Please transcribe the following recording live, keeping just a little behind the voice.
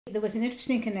There was an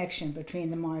interesting connection between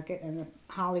the market and the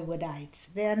Hollywoodites.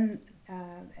 Then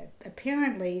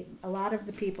apparently a lot of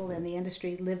the people in the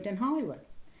industry lived in Hollywood.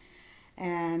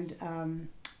 And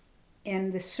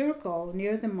in the circle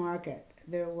near the market,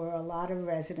 there were a lot of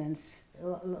residents, a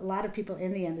lot of people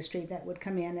in the industry that would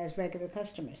come in as regular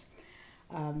customers.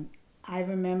 I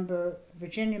remember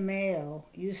Virginia Mayo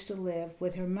used to live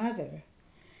with her mother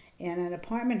in an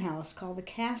apartment house called the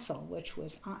Castle, which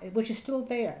is still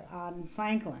there on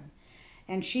Franklin,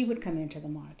 and she would come into the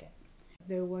market.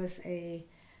 There was a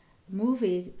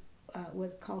movie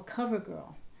called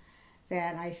CoverGirl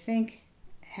that I think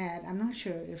had, I'm not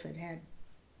sure if it had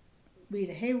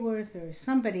Rita Hayworth or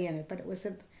somebody in it, but it was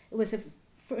a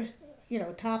first,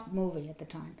 top movie at the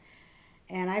time.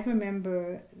 And I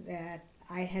remember that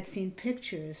I had seen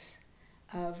pictures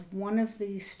of one of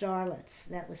the starlets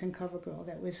that was in CoverGirl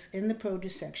that was in the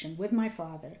produce section with my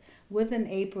father, with an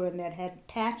apron that had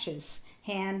patches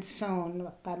hand sewn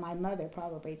by my mother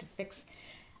probably to fix.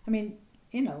 I mean,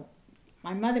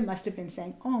 my mother must have been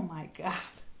saying, "Oh my God."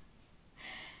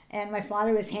 And my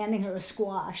father was handing her a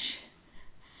squash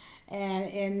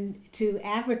and to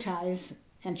advertise,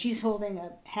 and she's holding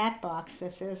a hat box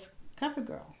that says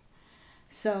CoverGirl.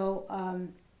 So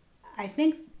I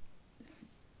think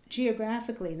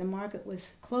geographically the market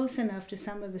was close enough to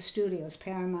some of the studios,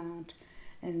 Paramount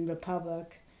and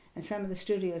Republic, and some of the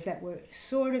studios that were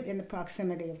sort of in the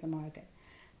proximity of the market,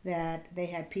 that they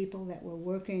had people that were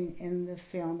working in the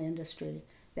film industry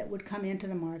that would come into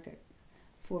the market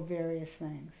for various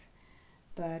things.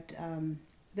 But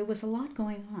there was a lot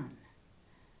going on.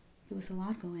 There was a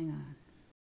lot going on.